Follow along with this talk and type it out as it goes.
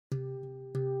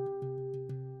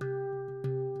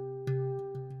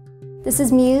This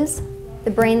is Muse, the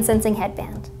brain sensing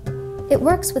headband. It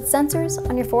works with sensors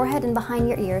on your forehead and behind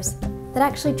your ears that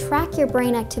actually track your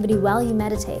brain activity while you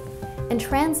meditate and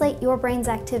translate your brain's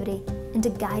activity into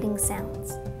guiding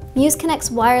sounds. Muse connects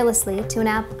wirelessly to an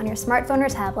app on your smartphone or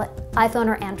tablet, iPhone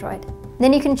or Android.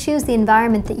 Then you can choose the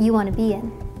environment that you want to be in.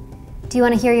 Do you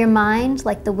want to hear your mind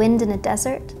like the wind in a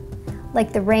desert,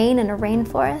 like the rain in a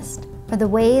rainforest, or the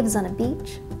waves on a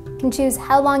beach? You can choose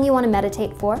how long you want to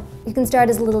meditate for. You can start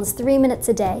as little as 3 minutes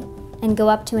a day and go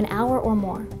up to an hour or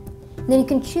more. And then you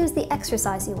can choose the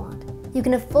exercise you want. You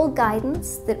can have full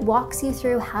guidance that walks you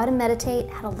through how to meditate,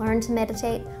 how to learn to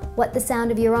meditate, what the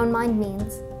sound of your own mind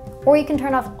means. Or you can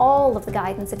turn off all of the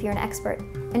guidance if you're an expert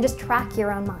and just track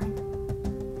your own mind.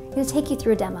 I'm going to take you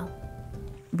through a demo.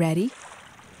 Ready?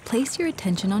 Place your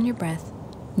attention on your breath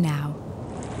now.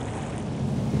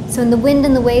 So when the wind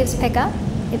and the waves pick up,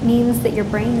 it means that your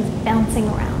brain is bouncing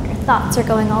around. Your thoughts are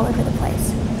going all over the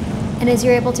place. And as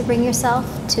you're able to bring yourself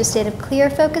to a state of clear,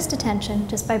 focused attention,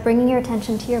 just by bringing your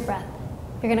attention to your breath,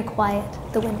 you're going to quiet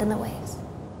the wind and the waves.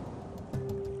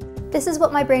 This is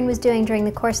what my brain was doing during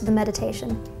the course of the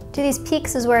meditation. To these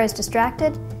peaks is where I was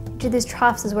distracted, to these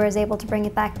troughs is where I was able to bring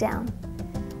it back down.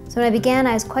 So when I began,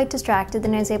 I was quite distracted,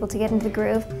 then I was able to get into the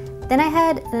groove. Then I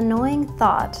had an annoying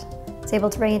thought. I was able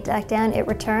to bring it back down, it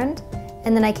returned,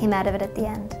 and then I came out of it at the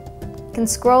end. You can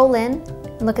scroll in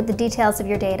and look at the details of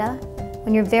your data.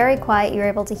 When you're very quiet, you're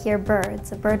able to hear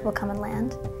birds. A bird will come and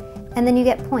land. And then you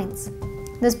get points.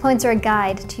 Those points are a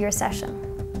guide to your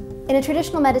session. In a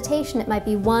traditional meditation, it might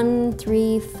be 1,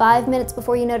 3, 5 minutes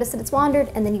before you notice that it's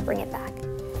wandered, and then you bring it back.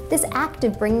 This act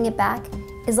of bringing it back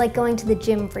is like going to the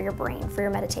gym for your brain, for your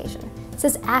meditation. It's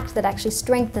this act that actually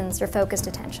strengthens your focused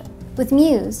attention. With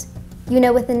Muse, you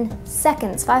know within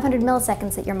seconds, 500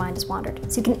 milliseconds, that your mind has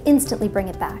wandered, so you can instantly bring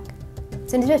it back.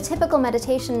 So in a typical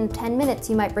meditation in 10 minutes,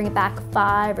 you might bring it back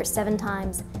 5 or 7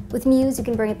 times. With Muse, you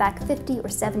can bring it back 50 or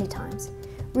 70 times,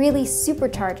 really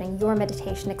supercharging your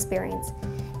meditation experience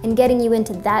and getting you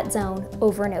into that zone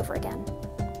over and over again.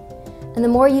 And the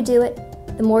more you do it,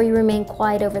 the more you remain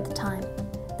quiet over the time.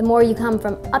 The more you come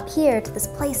from up here to this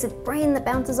place of brain that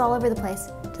bounces all over the place,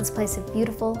 to this place of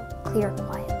beautiful, clear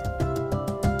quiet.